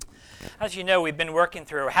As you know, we've been working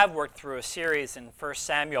through, or have worked through, a series in 1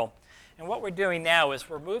 Samuel. And what we're doing now is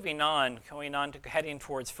we're moving on, going on to heading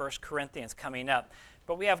towards 1 Corinthians coming up.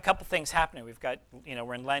 But we have a couple things happening. We've got,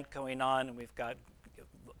 we're in Lent going on, and we've got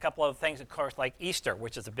a couple of things, of course, like Easter,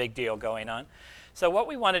 which is a big deal going on. So what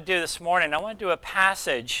we want to do this morning, I want to do a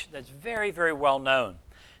passage that's very, very well known.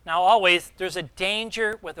 Now, always, there's a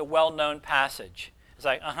danger with a well-known passage. It's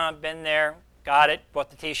like, been there, got it, bought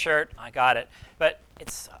the T-shirt, I got it. But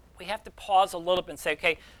we have to pause a little bit and say,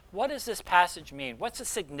 okay, what does this passage mean? What's the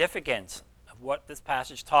significance of what this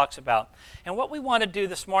passage talks about? And what we want to do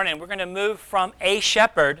this morning, we're going to move from a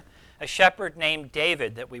shepherd named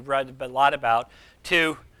David that we read a lot about,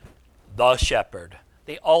 to the shepherd,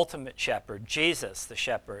 the ultimate shepherd, Jesus the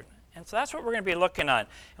shepherd. And so that's what we're going to be looking on.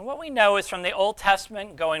 And what we know is from the Old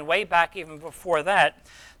Testament, going way back even before that,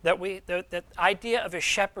 the idea of a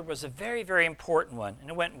shepherd was a very, very important one. And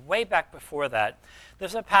it went way back before that.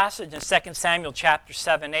 There's a passage in 2 Samuel chapter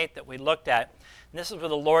 7, 8 that we looked at. And this is where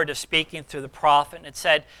the Lord is speaking through the prophet. And it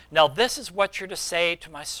said, "Now this is what you're to say to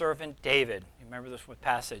my servant David." You remember this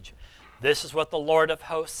passage? "This is what the Lord of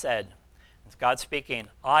hosts said." It's God speaking.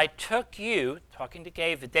 "I took you," talking to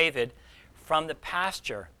David, "from the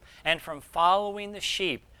pasture and from following the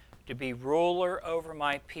sheep to be ruler over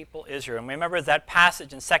my people Israel." And remember that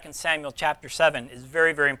passage in 2 Samuel chapter 7 is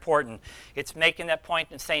very, very important. It's making that point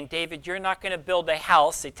and saying, David, you're not going to build a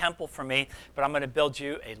house, a temple for me, but I'm going to build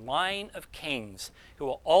you a line of kings who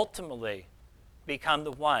will ultimately become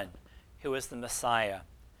the one who is the Messiah.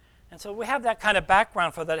 And so we have that kind of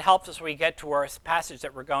background for that. It helps us when we get to our passage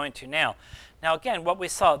that we're going to now. Now again, what we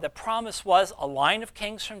saw, the promise was a line of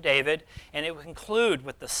kings from David, and it would conclude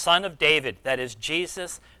with the son of David, that is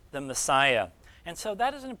Jesus the Messiah. And so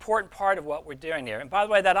that is an important part of what we're doing here. And by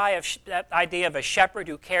the way, that idea of a shepherd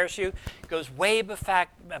who cares for you goes way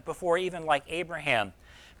before even like Abraham.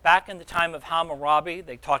 Back in the time of Hammurabi,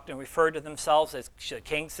 they talked and referred to themselves as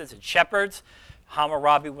kings and shepherds.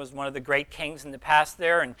 Hammurabi was one of the great kings in the past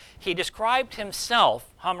there, and he described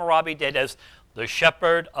himself, Hammurabi did, as the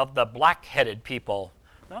shepherd of the black-headed people.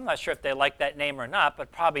 Now, I'm not sure if they liked that name or not,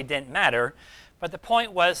 but probably didn't matter. But the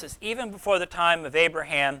point was, is even before the time of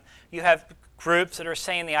Abraham, you have groups that are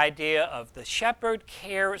saying the idea of the shepherd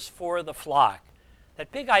cares for the flock.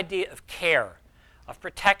 That big idea of care, of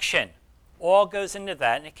protection, all goes into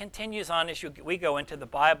that, and it continues on as we go into the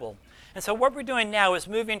Bible. And so what we're doing now is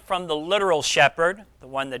moving from the literal shepherd, the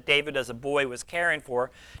one that David as a boy was caring for,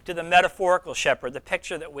 to the metaphorical shepherd, the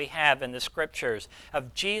picture that we have in the scriptures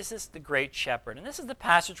of Jesus the great shepherd. And this is the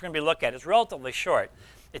passage we're going to be looking at. It's relatively short.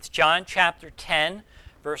 It's John chapter 10,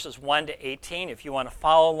 verses 1 to 18. If you want to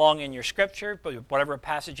follow along in your scripture, whatever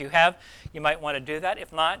passage you have, you might want to do that.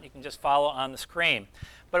 If not, you can just follow on the screen.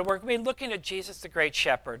 But we're going to be looking at Jesus the great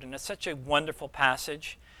shepherd, and it's such a wonderful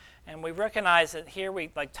passage. And we recognize that here,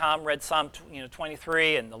 like Tom read Psalm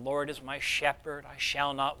 23, and the Lord is my shepherd, I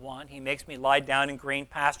shall not want. He makes me lie down in green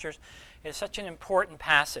pastures. It's such an important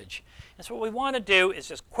passage. And so what we want to do is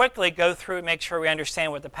just quickly go through and make sure we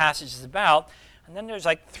understand what the passage is about. And then there's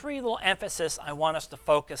like three little emphasis I want us to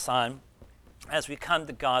focus on as we come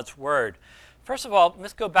to God's Word. First of all,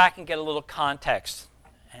 let's go back and get a little context.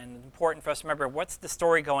 And it's important for us to remember what's the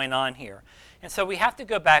story going on here. And so we have to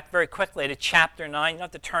go back very quickly to chapter 9. You don't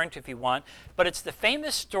have to turn to if you want. But it's the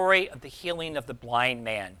famous story of the healing of the blind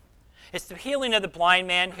man. It's the healing of the blind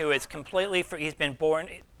man who is he's been born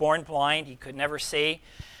blind. He could never see.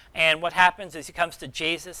 And what happens is he comes to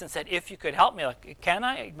Jesus and said, if you could help me, like, can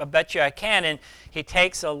I? I bet you I can. And he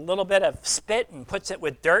takes a little bit of spit and puts it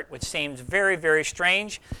with dirt, which seems very, very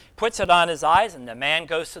strange, puts it on his eyes, and the man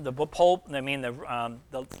goes to the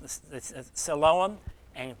Siloam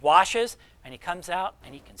and washes, and he comes out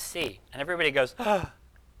and he can see. And everybody goes,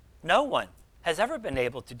 no one has ever been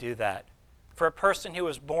able to do that for a person who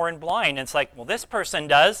was born blind. And it's like, well, this person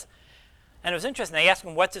does. And it was interesting. They asked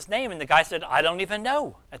him, what's his name? And the guy said, I don't even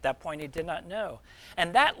know. At that point, he did not know.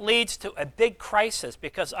 And that leads to a big crisis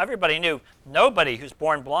because everybody knew nobody who's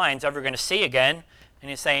born blind is ever going to see again. And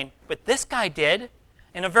he's saying, but this guy did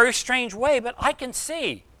in a very strange way, but I can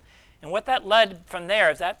see. And what that led from there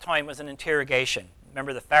at that time was an interrogation.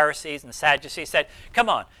 Remember the Pharisees and the Sadducees said, come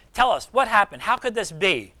on, tell us, what happened? How could this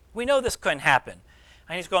be? We know this couldn't happen.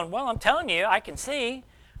 And he's going, well, I'm telling you, I can see.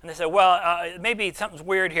 And they said, well, maybe something's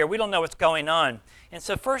weird here. We don't know what's going on. And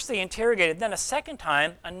so first they interrogated. Then a second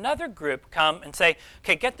time, another group come and say,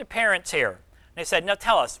 okay, get the parents here. And they said, now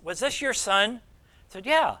tell us, was this your son? I said,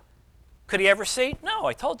 yeah. Could he ever see? No,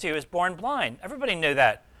 I told you he was born blind. Everybody knew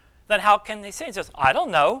that. Then how can they see? He says, I don't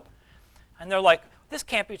know. And they're like, this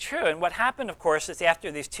can't be true. And what happened, of course, is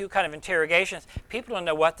after these two kind of interrogations, people don't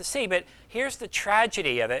know what to see. But here's the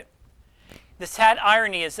tragedy of it. The sad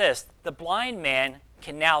irony is this: the blind man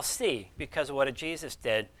can now see because of what Jesus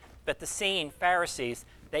did, but the seeing Pharisees,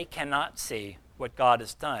 they cannot see what God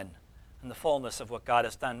has done and the fullness of what God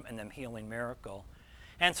has done in the healing miracle.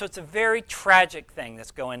 And so it's a very tragic thing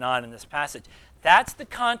that's going on in this passage. That's the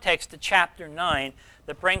context of chapter 9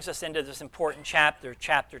 that brings us into this important chapter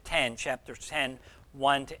 10,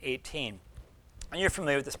 1 to 18. And you're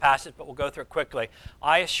familiar with this passage, but we'll go through it quickly.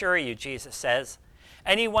 I assure you, Jesus says,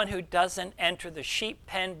 anyone who doesn't enter the sheep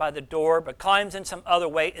pen by the door but climbs in some other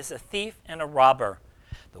way is a thief and a robber.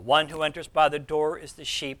 The one who enters by the door is the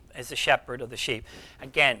shepherd of the sheep.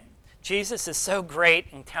 Again, Jesus is so great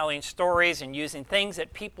in telling stories and using things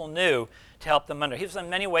that people knew to help them understand. He was in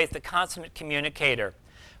many ways the consummate communicator.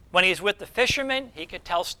 When he's with the fishermen, he could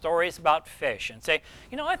tell stories about fish and say,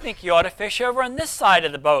 I think you ought to fish over on this side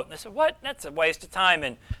of the boat. And they said, what? That's a waste of time.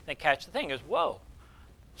 And they catch the thing. He goes, whoa,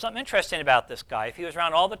 something interesting about this guy. If he was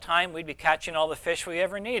around all the time, we'd be catching all the fish we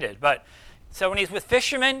ever needed. But so when he's with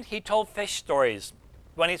fishermen, he told fish stories.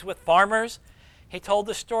 When he's with farmers, he told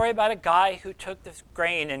the story about a guy who took this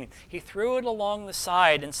grain and he threw it along the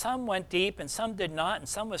side, and some went deep and some did not, and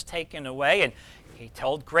some was taken away. And he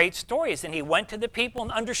told great stories, and he went to the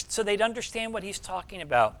people so they'd understand what he's talking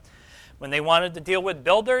about. When they wanted to deal with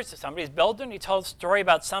builders, if somebody's building, he told a story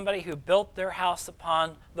about somebody who built their house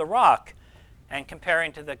upon the rock, and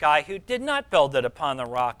comparing to the guy who did not build it upon the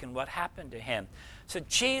rock and what happened to him. So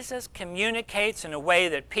Jesus communicates in a way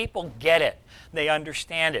that people get it. They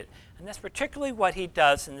understand it. And that's particularly what he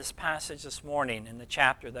does in this passage this morning in the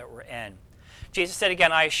chapter that we're in. Jesus said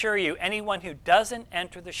again, I assure you, anyone who doesn't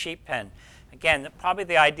enter the sheep pen. Again, probably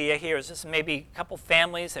the idea here is this maybe a couple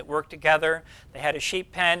families that worked together. They had a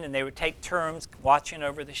sheep pen and they would take turns watching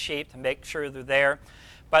over the sheep to make sure they're there.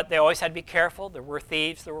 But they always had to be careful. There were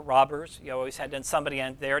thieves, there were robbers. You always had somebody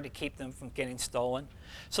there to keep them from getting stolen.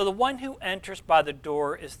 So the one who enters by the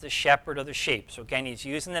door is the shepherd of the sheep. So again, he's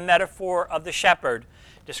using the metaphor of the shepherd,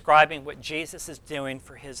 describing what Jesus is doing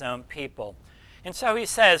for his own people. And so he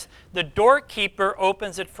says, the doorkeeper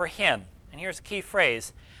opens it for him. And here's a key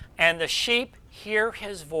phrase, and the sheep hear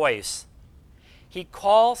his voice. He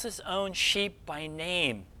calls his own sheep by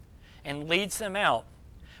name and leads them out.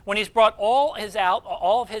 When he's brought all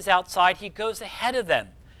of his outside, he goes ahead of them.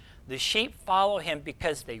 The sheep follow him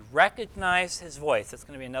because they recognize his voice. That's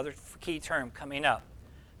going to be another key term coming up.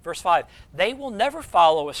 Verse 5, they will never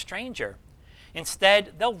follow a stranger.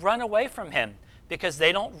 Instead, they'll run away from him because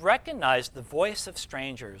they don't recognize the voice of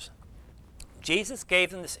strangers. Jesus gave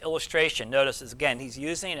them this illustration. Notice, again, he's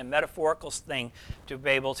using a metaphorical thing to be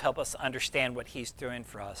able to help us understand what he's doing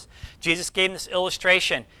for us. Jesus gave them this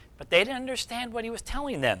illustration, but they didn't understand what he was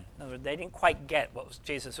telling them. In other words, they didn't quite get what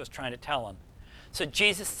Jesus was trying to tell them. So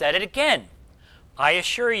Jesus said it again. I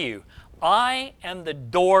assure you, I am the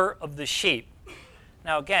door of the sheep.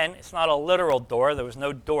 Now again, it's not a literal door. There was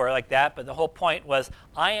no door like that, but the whole point was,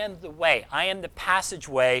 I am the way. I am the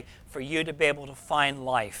passageway for you to be able to find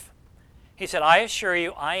life. He said, I assure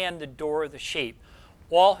you, I am the door of the sheep.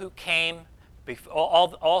 All who came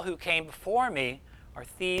before me are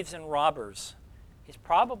thieves and robbers. He's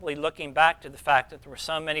probably looking back to the fact that there were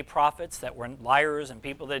so many prophets that were liars and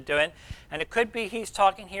people that do it. And it could be he's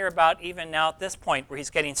talking here about even now at this point where he's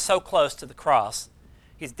getting so close to the cross.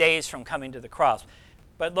 He's days from coming to the cross.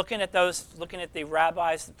 But looking at the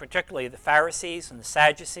rabbis, particularly the Pharisees and the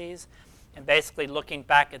Sadducees, and basically looking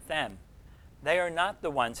back at them, they are not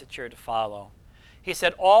the ones that you're to follow. He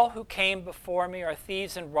said, all who came before me are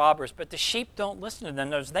thieves and robbers, but the sheep don't listen to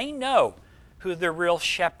them. They know who the real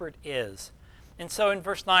shepherd is. And so in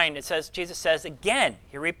verse 9, it says, Jesus says again,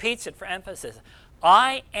 he repeats it for emphasis,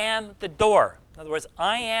 I am the door. In other words,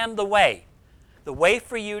 I am the way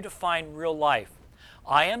for you to find real life.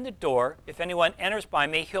 I am the door. If anyone enters by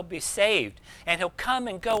me, he'll be saved, and he'll come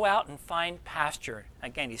and go out and find pasture.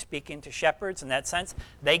 Again, he's speaking to shepherds in that sense.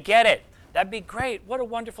 They get it. That'd be great. What a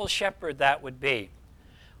wonderful shepherd that would be.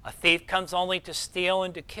 A thief comes only to steal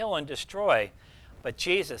and to kill and destroy. But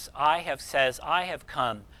Jesus, I have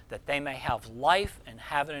come that they may have life and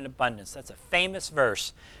have it in abundance. That's a famous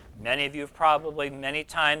verse. Many of you have probably many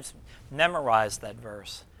times memorized that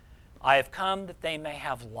verse. I have come that they may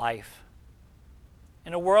have life.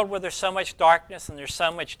 In a world where there's so much darkness and there's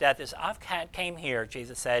so much death, I've came here,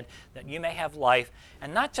 Jesus said, that you may have life,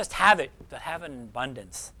 and not just have it, but have it in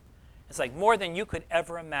abundance. It's like more than you could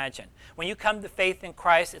ever imagine. When you come to faith in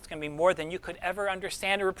Christ, it's going to be more than you could ever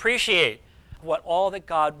understand or appreciate what all that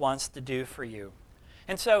God wants to do for you.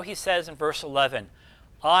 And so he says in verse 11,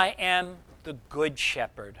 I am the good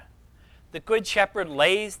shepherd. The good shepherd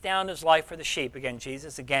lays down his life for the sheep. Again,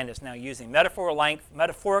 Jesus, again, is now using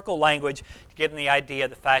metaphorical language to give them the idea of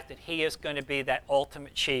the fact that he is going to be that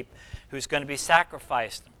ultimate sheep who's going to be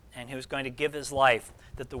sacrificed and who's going to give his life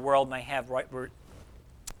that the world may have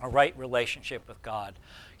a right relationship with God.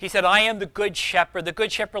 He said, I am the good shepherd. The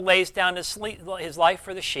good shepherd lays down his life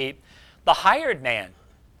for the sheep. The hired man,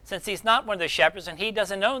 since he's not one of the shepherds and he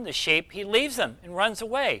doesn't own the sheep, he leaves them and runs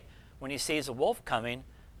away. When he sees a wolf coming,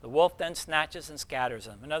 the wolf then snatches and scatters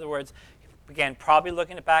them. In other words, again, probably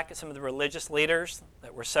looking back at some of the religious leaders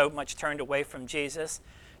that were so much turned away from Jesus,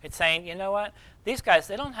 it's saying, you know what? These guys,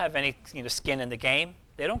 they don't have any skin in the game.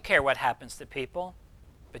 They don't care what happens to people,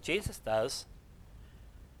 but Jesus does.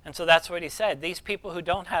 And so that's what he said. These people who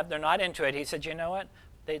they're not into it, he said, you know what?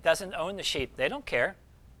 They doesn't own the sheep. They don't care.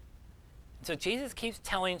 And so Jesus keeps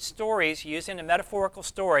telling stories, using a metaphorical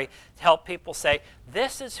story to help people say,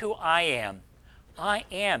 this is who I am. I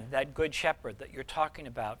am that good shepherd that you're talking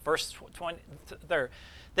about. Verse 20,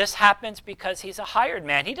 this happens because he's a hired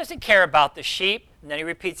man. He doesn't care about the sheep. And then he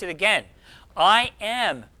repeats it again. I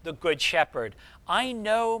am the good shepherd. I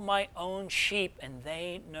know my own sheep, and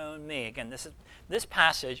they know me. Again, this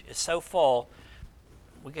passage is so full.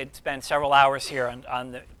 We could spend several hours here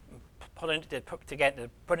on putting it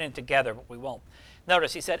together, but we won't.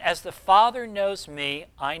 Notice, he said, as the Father knows me,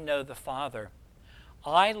 I know the Father.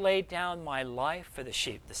 I lay down my life for the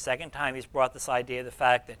sheep. The second time he's brought this idea of the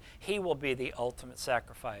fact that he will be the ultimate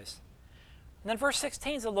sacrifice. And then verse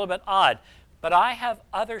 16 is a little bit odd. But I have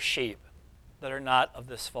other sheep that are not of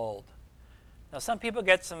this fold. Now some people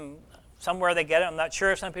get somewhere they get it, I'm not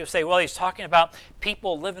sure. Some people say, well, he's talking about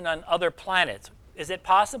people living on other planets. Is it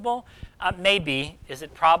possible? Maybe. Is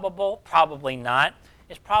it probable? Probably not.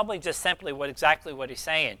 It's probably just simply exactly what he's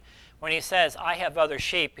saying. When he says, I have other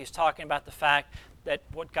sheep, he's talking about the fact that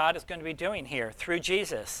what God is going to be doing here through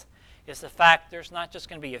Jesus is the fact there's not just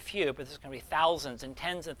going to be a few, but there's going to be thousands and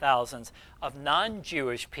tens of thousands of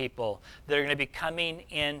non-Jewish people that are going to be coming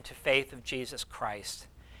into faith of Jesus Christ.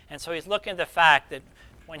 And so he's looking at the fact that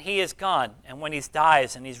when he is gone and when he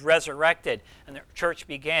dies and he's resurrected and the church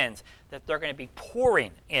begins, that they're going to be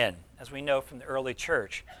pouring in, as we know from the early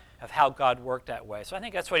church, of how God worked that way. So I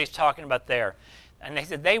think that's what he's talking about there. And he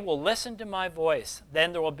said, they will listen to my voice.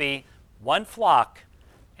 Then there will be one flock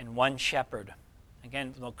and one shepherd.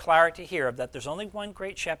 Again, no clarity here of that there's only one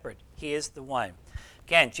great shepherd. He is the one.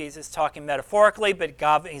 Again, Jesus is talking metaphorically, but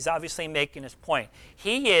he's obviously making his point.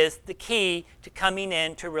 He is the key to coming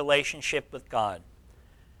into relationship with God.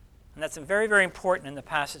 And that's very, very important in the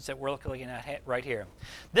passage that we're looking at right here.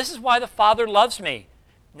 This is why the Father loves me.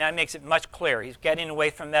 Now it makes it much clearer. He's getting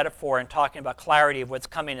away from metaphor and talking about clarity of what's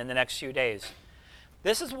coming in the next few days.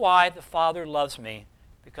 This is why the Father loves me,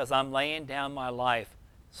 because I'm laying down my life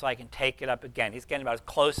so I can take it up again. He's getting about as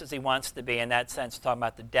close as he wants to be in that sense, talking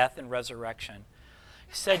about the death and resurrection.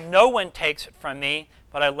 He said, no one takes it from me,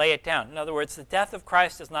 but I lay it down. In other words, the death of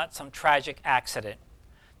Christ is not some tragic accident.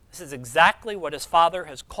 This is exactly what his Father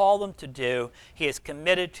has called him to do. He is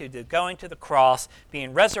committed to going to the cross,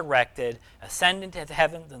 being resurrected, ascending to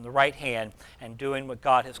heaven in the right hand, and doing what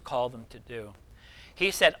God has called him to do.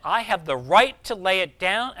 He said, I have the right to lay it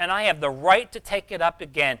down, and I have the right to take it up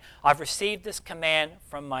again. I've received this command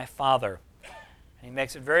from my Father. And he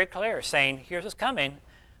makes it very clear, saying, here's what's coming.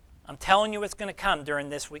 I'm telling you what's going to come during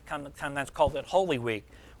this week, sometimes called it Holy Week,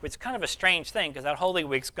 which is kind of a strange thing, because that Holy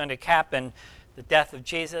Week is going to cap in the death of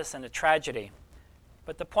Jesus and a tragedy.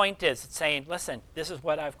 But the point is, it's saying, listen, this is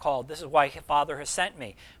what I've called. This is why Father has sent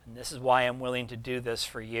me, and this is why I'm willing to do this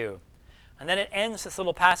for you. And then it ends this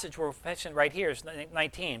little passage we're mentioned right here,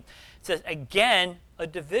 19. It says, again, a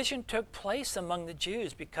division took place among the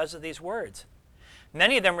Jews because of these words.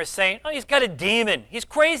 Many of them were saying, oh, he's got a demon. He's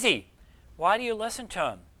crazy. Why do you listen to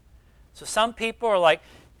him? So some people are like,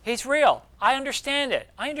 he's real. I understand it.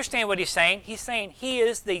 I understand what he's saying. He's saying he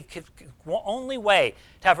is the only way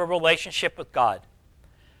to have a relationship with God.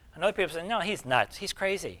 And other people say, no, he's nuts. He's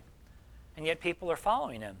crazy. And yet people are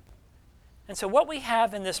following him. And so what we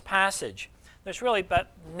have in this passage, there's really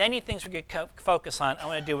but many things we could focus on. I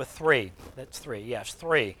want to do with three. That's three. Yes,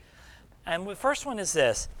 three. And the first one is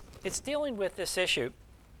this. It's dealing with this issue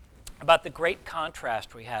about the great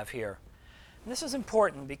contrast we have here. And this is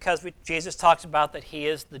important because Jesus talks about that he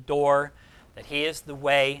is the door, that he is the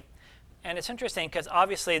way. And it's interesting because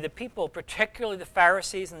obviously the people, particularly the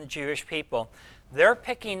Pharisees and the Jewish people, they're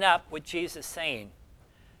picking up what Jesus is saying.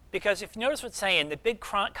 Because if you notice what's saying, the big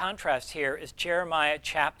contrast here is Jeremiah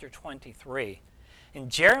chapter 23. In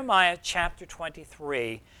Jeremiah chapter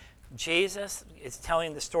 23, Jesus is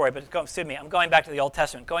telling the story, but I'm going back to the Old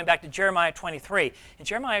Testament, going back to Jeremiah 23. In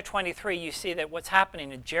Jeremiah 23, you see that what's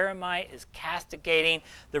happening is Jeremiah is castigating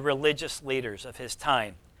the religious leaders of his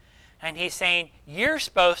time. And he's saying, you're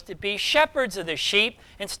supposed to be shepherds of the sheep.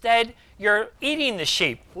 Instead, you're eating the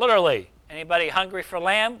sheep, literally. Anybody hungry for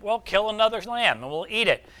lamb? Well, kill another lamb and we'll eat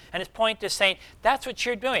it. And his point is saying, that's what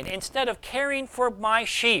you're doing. Instead of caring for my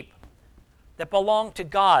sheep that belong to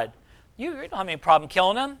God, you don't have any problem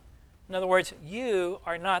killing them. In other words, you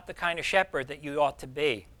are not the kind of shepherd that you ought to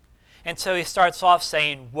be. And so he starts off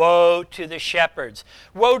saying, woe to the shepherds.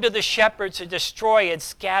 Woe to the shepherds who destroy and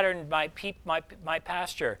scatter my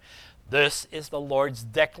pasture. This is the Lord's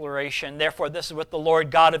declaration. Therefore, this is what the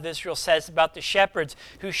Lord God of Israel says about the shepherds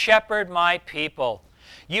who shepherd my people.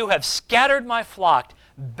 You have scattered my flock,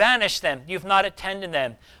 banished them. You've not attended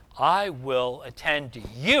them. I will attend to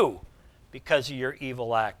you because of your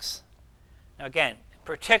evil acts. Now again,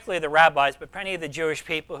 particularly the rabbis, but plenty of the Jewish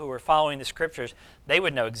people who were following the scriptures, they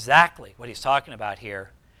would know exactly what he's talking about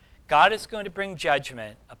here. God is going to bring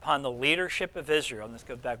judgment upon the leadership of Israel. And this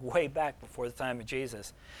goes back way back before the time of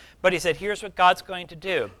Jesus. But he said, here's what God's going to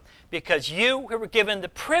do. Because you who were given the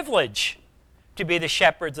privilege to be the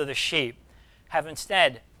shepherds of the sheep have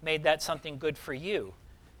instead made that something good for you.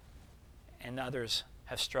 And others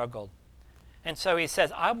have struggled. And so he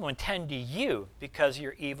says, I will attend to you because of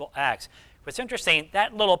your evil acts. What's interesting,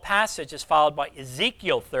 that little passage is followed by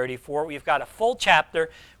Ezekiel 34. We've got a full chapter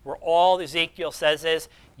where all Ezekiel says is,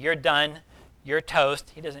 you're done, you're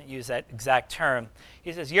toast. He doesn't use that exact term.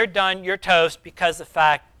 He says, you're done, you're toast because of the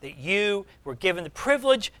fact that you were given the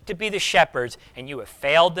privilege to be the shepherds, and you have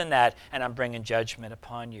failed in that, and I'm bringing judgment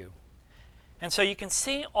upon you. And so you can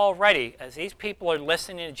see already, as these people are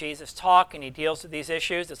listening to Jesus talk and he deals with these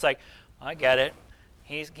issues, it's like, I get it.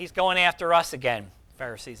 He's going after us again.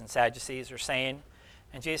 Pharisees and Sadducees are saying.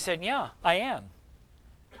 And Jesus said, yeah, I am.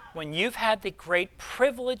 When you've had the great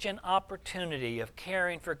privilege and opportunity of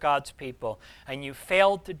caring for God's people and you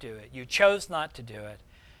failed to do it, you chose not to do it,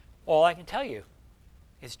 all I can tell you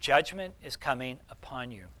is judgment is coming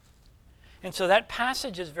upon you. And so that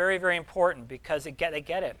passage is very, very important because they get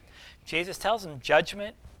it. Jesus tells them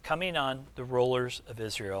judgment coming on the rulers of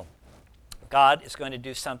Israel. God is going to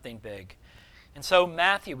do something big. And so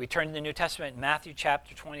Matthew, we turn to the New Testament, Matthew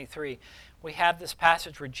chapter 23, we have this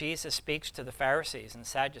passage where Jesus speaks to the Pharisees and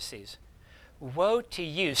Sadducees. Woe to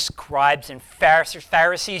you, scribes and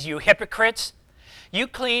Pharisees, you hypocrites! You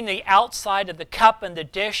clean the outside of the cup and the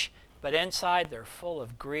dish, but inside they're full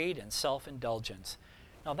of greed and self-indulgence.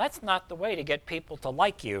 Now that's not the way to get people to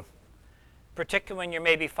like you, particularly when you're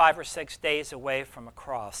maybe 5 or 6 days away from a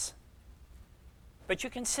cross. But you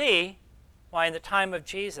can see why in the time of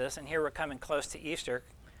Jesus, and here we're coming close to Easter,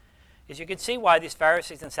 is you can see why these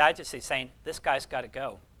Pharisees and Sadducees saying, this guy's got to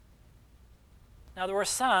go. Now there were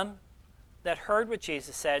some that heard what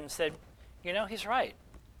Jesus said and said, you know, he's right.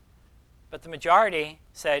 But the majority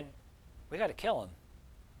said, we got to kill him.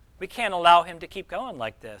 We can't allow him to keep going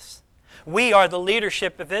like this. We are the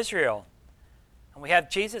leadership of Israel. And we have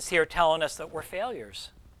Jesus here telling us that we're failures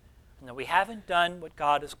and that we haven't done what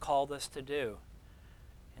God has called us to do.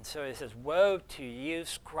 And so he says, woe to you,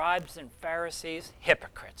 scribes and Pharisees,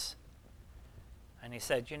 hypocrites. And he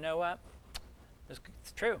said, you know what?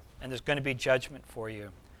 It's true. And there's going to be judgment for you.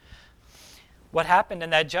 What happened in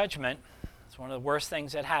that judgment is one of the worst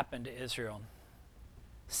things that happened to Israel.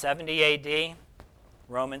 70 A.D.,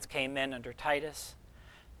 Romans came in under Titus.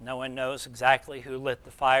 No one knows exactly who lit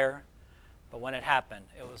the fire. But when it happened,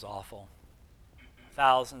 it was awful.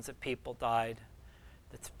 Thousands of people died.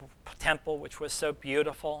 The temple, which was so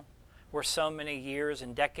beautiful, where so many years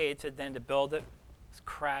and decades had been to build it, was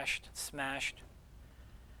crashed, smashed.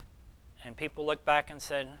 And people looked back and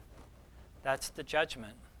said, that's the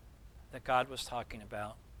judgment that God was talking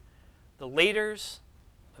about. The leaders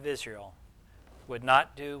of Israel would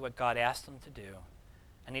not do what God asked them to do.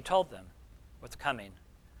 And he told them, what's coming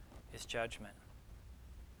is judgment.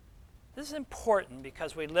 This is important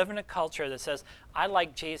because we live in a culture that says, I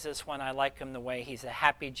like Jesus when I like him the way he's a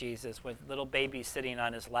happy Jesus with little babies sitting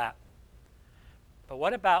on his lap. But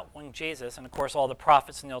what about when Jesus, and of course all the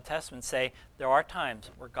prophets in the Old Testament say, there are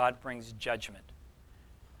times where God brings judgment.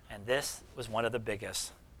 And this was one of the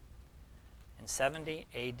biggest. In 70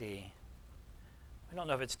 A.D., we don't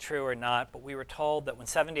know if it's true or not, but we were told that when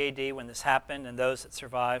 70 A.D., when this happened, and those that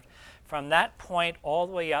survived, from that point all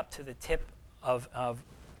the way up to the tip of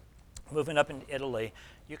moving up into Italy,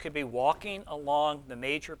 you could be walking along the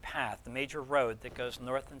major path, the major road that goes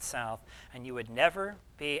north and south, and you would never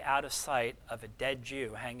be out of sight of a dead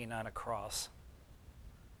Jew hanging on a cross.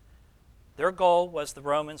 Their goal was, the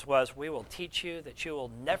Romans was, we will teach you that you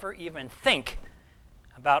will never even think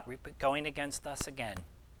about going against us again.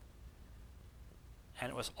 And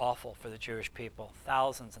it was awful for the Jewish people.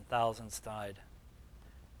 Thousands and thousands died.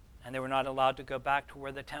 And they were not allowed to go back to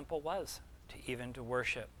where the temple was, even to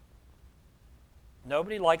worship.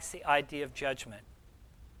 Nobody likes the idea of judgment.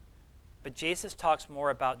 But Jesus talks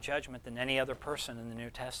more about judgment than any other person in the New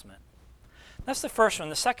Testament. That's the first one.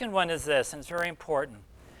 The second one is this, and it's very important.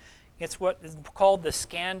 It's what is called the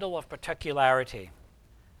scandal of particularity.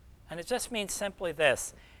 And it just means simply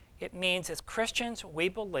this. It means as Christians, we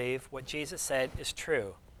believe what Jesus said is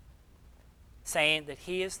true, saying that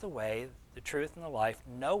he is the way, the truth, and the life.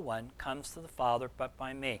 No one comes to the Father but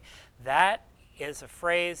by me. That is a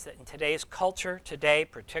phrase that in today's culture today,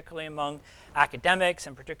 particularly among academics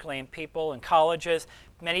and particularly in people in colleges,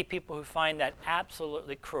 many people who find that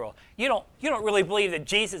absolutely cruel. You don't really believe that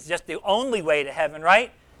Jesus is just the only way to heaven,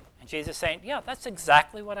 right? And Jesus is saying, yeah, that's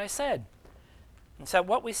exactly what I said. And so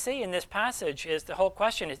what we see in this passage is the whole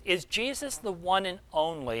question is Jesus the one and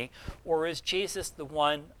only, or is Jesus the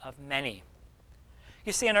one of many?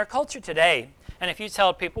 You see, in our culture today, and if you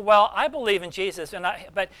tell people, well, I believe in Jesus,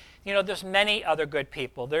 but there's many other good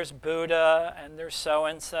people. There's Buddha, and there's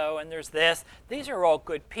so-and-so, and there's this. These are all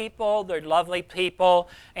good people. They're lovely people,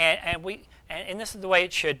 and this is the way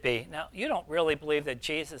it should be. Now, you don't really believe that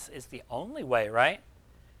Jesus is the only way, right?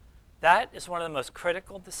 That is one of the most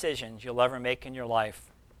critical decisions you'll ever make in your life.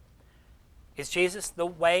 Is Jesus the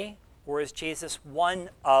way, or is Jesus one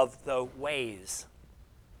of the ways?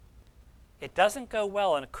 It doesn't go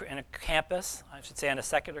well in a campus, I should say on a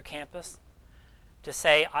secular campus, to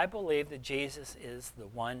say, I believe that Jesus is the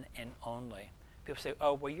one and only. People say,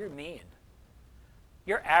 oh, well, you're mean.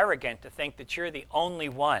 You're arrogant to think that you're the only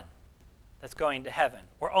one that's going to heaven,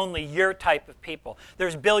 or only your type of people.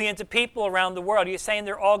 There's billions of people around the world. You're saying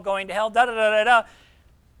they're all going to hell, da-da-da-da-da.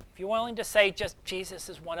 If you're willing to say just Jesus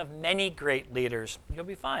is one of many great leaders, you'll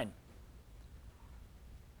be fine.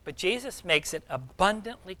 But Jesus makes it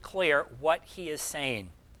abundantly clear what he is saying.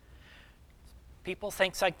 People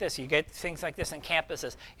think like this. You get things like this on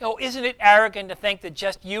campuses. Isn't it arrogant to think that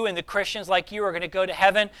just you and the Christians like you are going to go to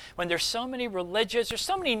heaven when there's so many religious, there's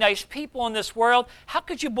so many nice people in this world? How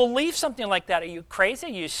could you believe something like that? Are you crazy? Are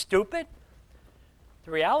you stupid?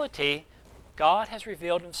 The reality, God has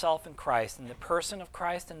revealed himself in Christ, in the person of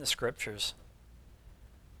Christ in the Scriptures.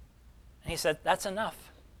 And he said, that's enough.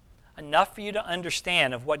 Enough for you to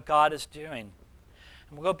understand of what God is doing.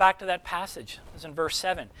 And we'll go back to that passage. It was in verse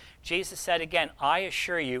 7. Jesus said again, I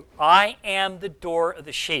assure you, I am the door of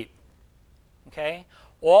the sheep. Okay?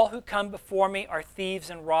 All who come before me are thieves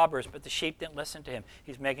and robbers, but the sheep didn't listen to him.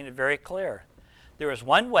 He's making it very clear. There is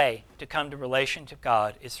one way to come to relation to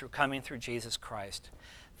God, is through coming through Jesus Christ.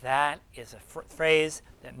 That is a phrase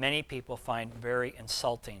that many people find very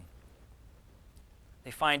insulting.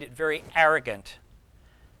 They find it very arrogant.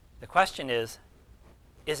 The question is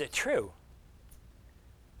it true?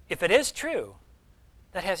 If it is true,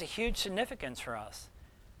 that has a huge significance for us.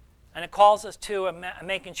 And it calls us to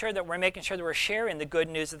making sure that we're sharing the good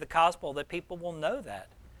news of the gospel, that people will know that.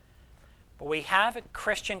 But we have a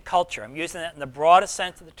Christian culture, I'm using that in the broadest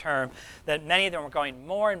sense of the term, that many of them are going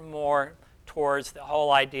more and more towards the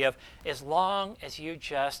whole idea of as long as you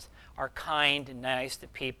just are kind and nice to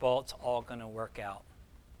people, it's all going to work out.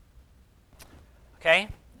 Okay?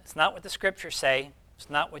 It's not what the Scriptures say. It's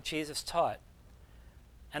not what Jesus taught.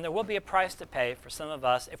 And there will be a price to pay for some of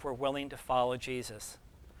us if we're willing to follow Jesus.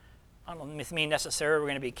 I don't mean necessarily we're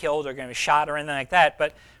going to be killed or going to be shot or anything like that,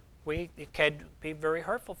 but it could be very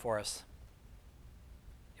hurtful for us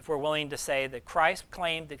if we're willing to say that Christ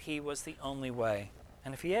claimed that he was the only way.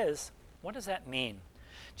 And if he is, what does that mean?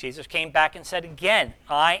 Jesus came back and said again,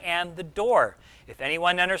 I am the door. If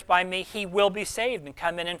anyone enters by me, he will be saved and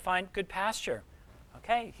come in and find good pasture.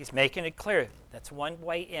 Okay, he's making it clear. That's one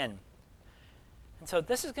way in. And so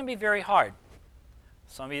this is going to be very hard.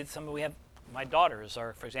 Some of we have, my daughters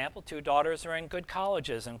are, for example, 2 daughters are in good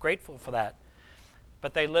colleges. I'm grateful for that.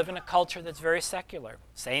 But they live in a culture that's very secular.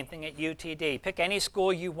 Same thing at UTD. Pick any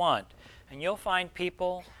school you want, and you'll find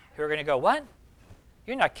people who are going to go, what?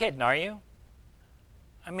 You're not kidding, are you?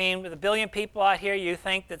 I mean, with 1 billion people out here, you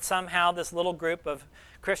think that somehow this little group of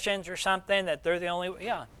Christians or something, that they're the only,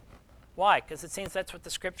 yeah. Why? Because it seems that's what the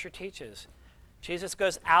Scripture teaches. Jesus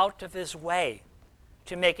goes out of his way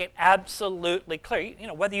to make it absolutely clear.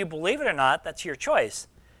 Whether you believe it or not, that's your choice.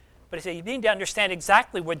 But he said, you need to understand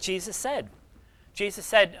exactly what Jesus said. Jesus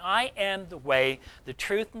said, I am the way, the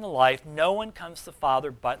truth, and the life. No one comes to the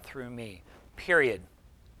Father but through me. Period.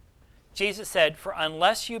 Jesus said, "For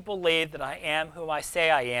unless you believe that I am who I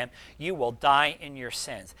say I am, you will die in your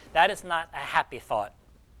sins." That is not a happy thought.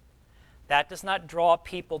 That does not draw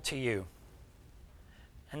people to you.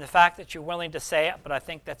 And the fact that you're willing to say it, but I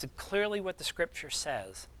think that's clearly what the Scripture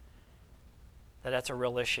says, that's a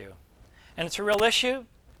real issue. And it's a real issue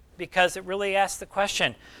because it really asks the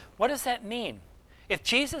question, what does that mean? If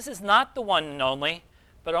Jesus is not the one and only,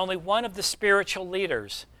 but only one of the spiritual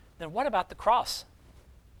leaders, then what about the cross?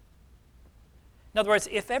 In other words,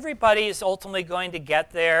 if everybody is ultimately going to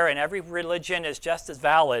get there and every religion is just as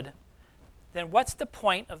valid, then what's the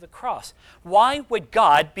point of the cross? Why would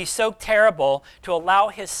God be so terrible to allow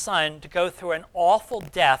his son to go through an awful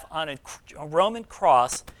death on a Roman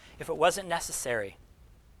cross if it wasn't necessary?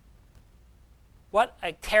 What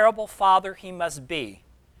a terrible father he must be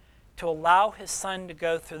to allow his son to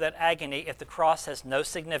go through that agony if the cross has no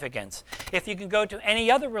significance. If you can go to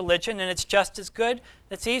any other religion and it's just as good,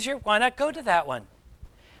 that's easier, why not go to that one?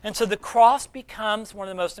 And so the cross becomes one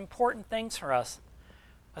of the most important things for us.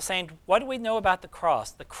 Of saying, what do we know about the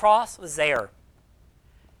cross? The cross was there.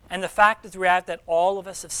 And the fact is that all of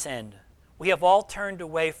us have sinned. We have all turned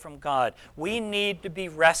away from God. We need to be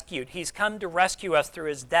rescued. He's come to rescue us through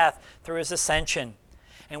his death, through his ascension.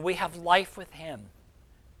 And we have life with him.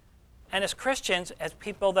 And as Christians, as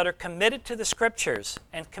people that are committed to the Scriptures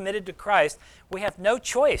and committed to Christ, we have no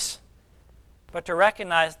choice but to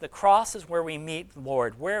recognize the cross is where we meet the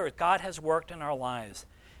Lord, where God has worked in our lives,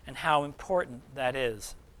 and how important that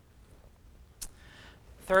is.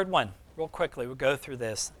 Third one, real quickly, we'll go through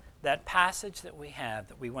this. That passage that we have,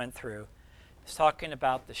 that we went through, is talking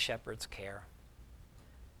about the shepherd's care.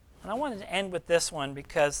 And I wanted to end with this one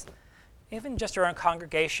because even just our own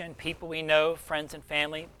congregation, people we know, friends and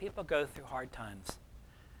family, people go through hard times.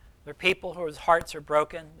 There are people whose hearts are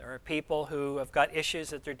broken. There are people who have got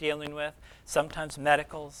issues that they're dealing with, sometimes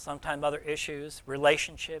medical, sometimes other issues,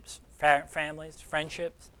 relationships, families,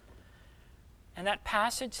 friendships. And that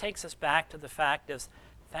passage takes us back to the fact of,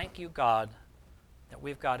 thank you, God, that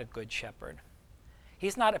we've got a good shepherd.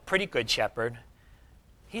 He's not a pretty good shepherd.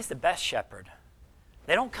 He's the best shepherd.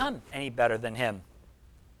 They don't come any better than him.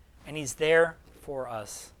 And he's there for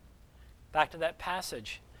us. Back to that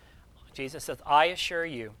passage. Jesus says, I assure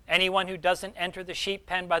you, anyone who doesn't enter the sheep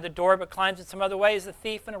pen by the door but climbs in some other way is a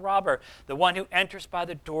thief and a robber. The one who enters by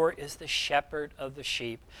the door is the shepherd of the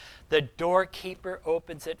sheep. The doorkeeper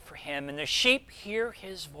opens it for him, and the sheep hear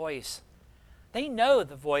his voice. They know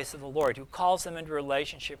the voice of the Lord who calls them into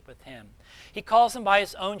relationship with him. He calls them by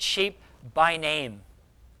his own sheep by name.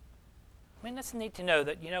 I mean, that's neat to know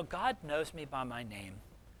that, God knows me by my name.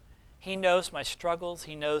 He knows my struggles.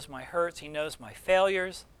 He knows my hurts. He knows my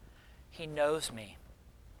failures. He knows me.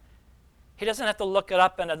 He doesn't have to look it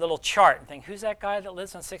up in a little chart and think, who's that guy that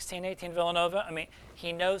lives on 1618 Villanova? I mean,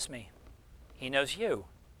 he knows me. He knows you.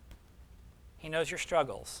 He knows your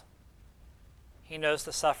struggles. He knows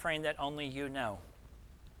the suffering that only you know.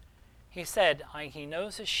 He said, he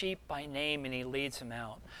knows his sheep by name and he leads them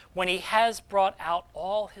out. When he has brought out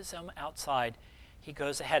all his own outside, he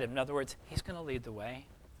goes ahead of him. In other words, he's going to lead the way.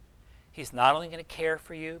 He's not only going to care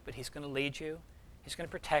for you, but he's going to lead you. He's going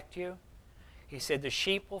to protect you. He said the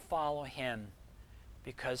sheep will follow him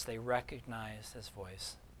because they recognize his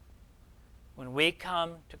voice. When we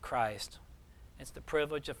come to Christ, it's the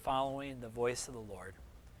privilege of following the voice of the Lord,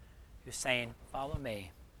 who's saying, follow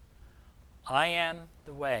me. I am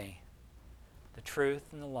the way, the truth,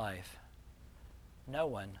 and the life. No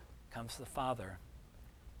one comes to the Father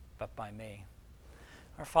but by me.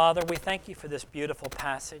 Our Father, we thank you for this beautiful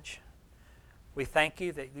passage. We thank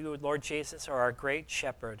you that you, Lord Jesus, are our great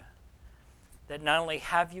shepherd, that not only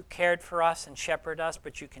have you cared for us and shepherded us,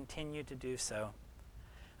 but you continue to do so.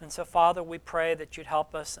 And so, Father, we pray that you'd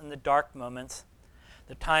help us in the dark moments,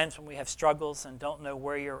 the times when we have struggles and don't know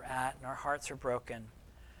where you're at and our hearts are broken,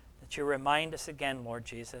 that you remind us again, Lord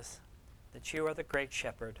Jesus, that you are the great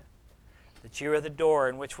shepherd, that you are the door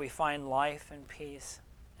in which we find life and peace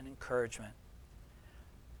and encouragement.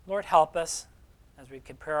 Lord, help us as we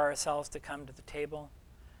prepare ourselves to come to the table.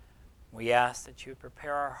 We ask that you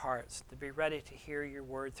prepare our hearts to be ready to hear your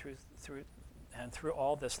word through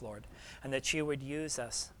all this, Lord, and that you would use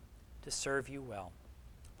us to serve you well.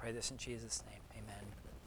 I pray this in Jesus' name. Amen.